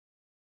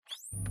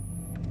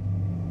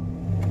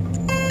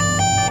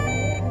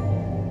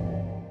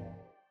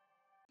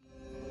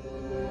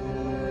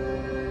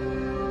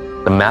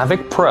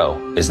Mavic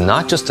Pro is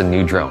not just a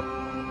new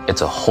drone, it's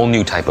a whole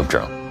new type of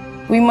drone.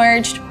 We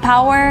merged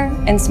power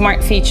and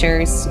smart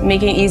features,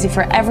 making it easy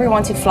for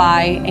everyone to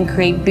fly and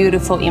create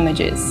beautiful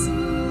images.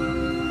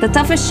 The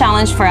toughest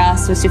challenge for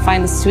us was to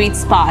find the sweet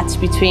spot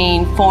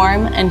between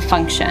form and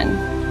function.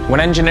 When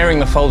engineering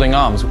the folding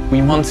arms,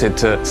 we wanted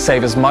to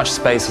save as much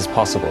space as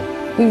possible.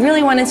 We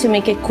really wanted to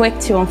make it quick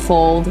to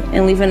unfold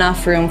and leave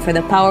enough room for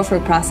the powerful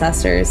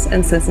processors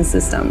and sensing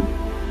system.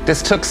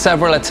 This took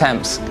several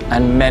attempts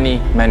and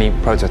many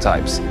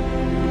prototypes.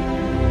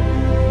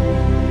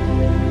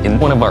 In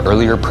one of our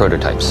earlier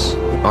prototypes,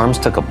 the arms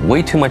took up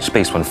way too much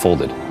space when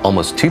folded,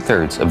 almost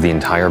 2/3 of the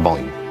entire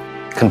volume.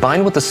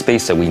 Combined with the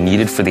space that we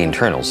needed for the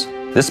internals,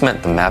 this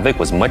meant the Mavic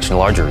was much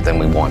larger than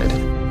we wanted.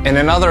 In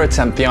another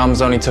attempt, the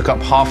arms only took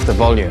up half the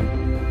volume.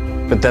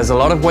 But there's a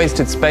lot of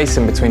wasted space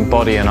in between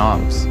body and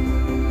arms.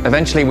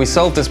 Eventually, we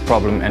solved this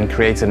problem and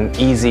created an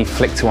easy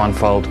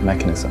flick-to-unfold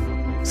mechanism.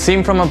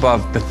 Seen from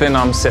above, the thin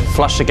arms sit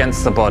flush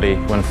against the body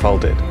when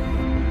folded.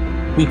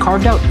 We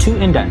carved out 2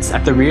 indents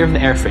at the rear of the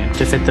airframe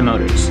to fit the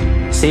motors,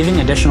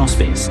 saving additional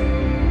space.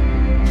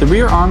 The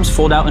rear arms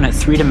fold out in a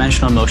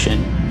 3-dimensional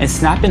motion and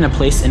snap into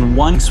place in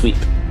one sweep.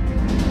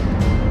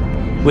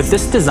 With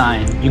this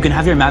design, you can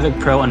have your Mavic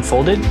Pro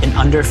unfolded in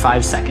under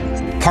 5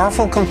 seconds.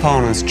 Powerful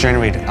components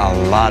generate a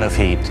lot of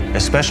heat,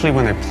 especially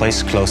when they're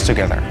placed close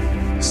together.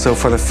 So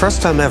for the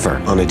first time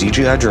ever on a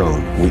DJI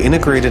drone, we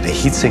integrated a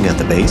heatsink at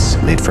the base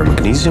made from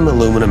magnesium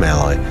aluminum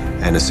alloy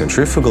and a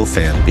centrifugal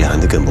fan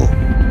behind the gimbal.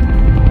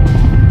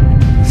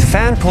 The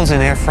fan pulls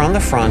in air from the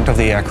front of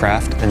the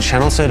aircraft and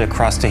channels it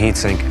across the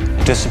heatsink,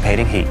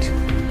 dissipating heat.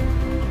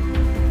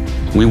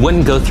 We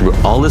wouldn't go through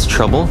all this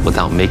trouble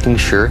without making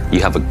sure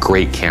you have a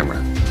great camera.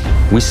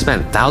 We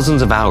spent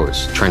thousands of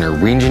hours trying to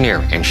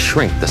re-engineer and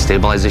shrink the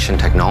stabilization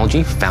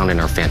technology found in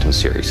our Phantom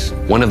series.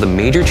 One of the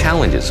major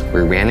challenges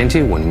we ran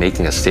into when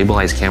making a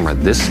stabilized camera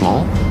this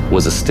small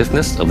was the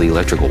stiffness of the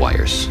electrical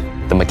wires.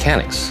 The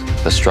mechanics,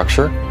 the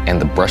structure,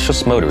 and the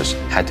brushless motors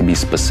had to be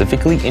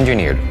specifically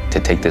engineered to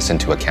take this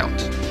into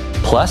account.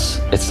 Plus,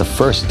 it's the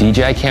first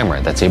DJI camera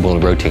that's able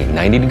to rotate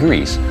 90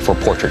 degrees for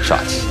portrait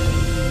shots.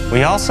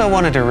 We also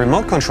wanted a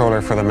remote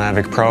controller for the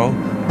Mavic Pro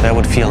that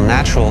would feel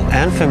natural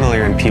and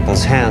familiar in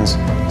people's hands,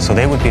 so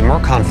they would be more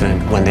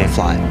confident when they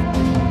fly.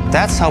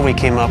 That's how we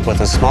came up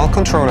with a small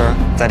controller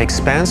that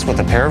expands with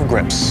a pair of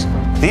grips.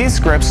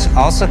 These grips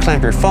also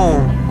clamp your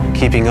phone,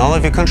 keeping all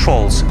of your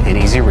controls in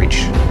easy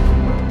reach.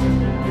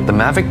 The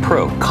Mavic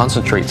Pro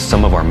concentrates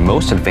some of our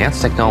most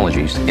advanced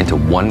technologies into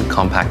one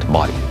compact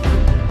body.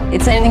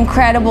 It's an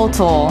incredible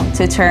tool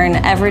to turn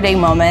everyday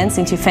moments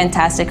into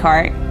fantastic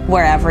art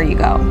wherever you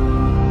go.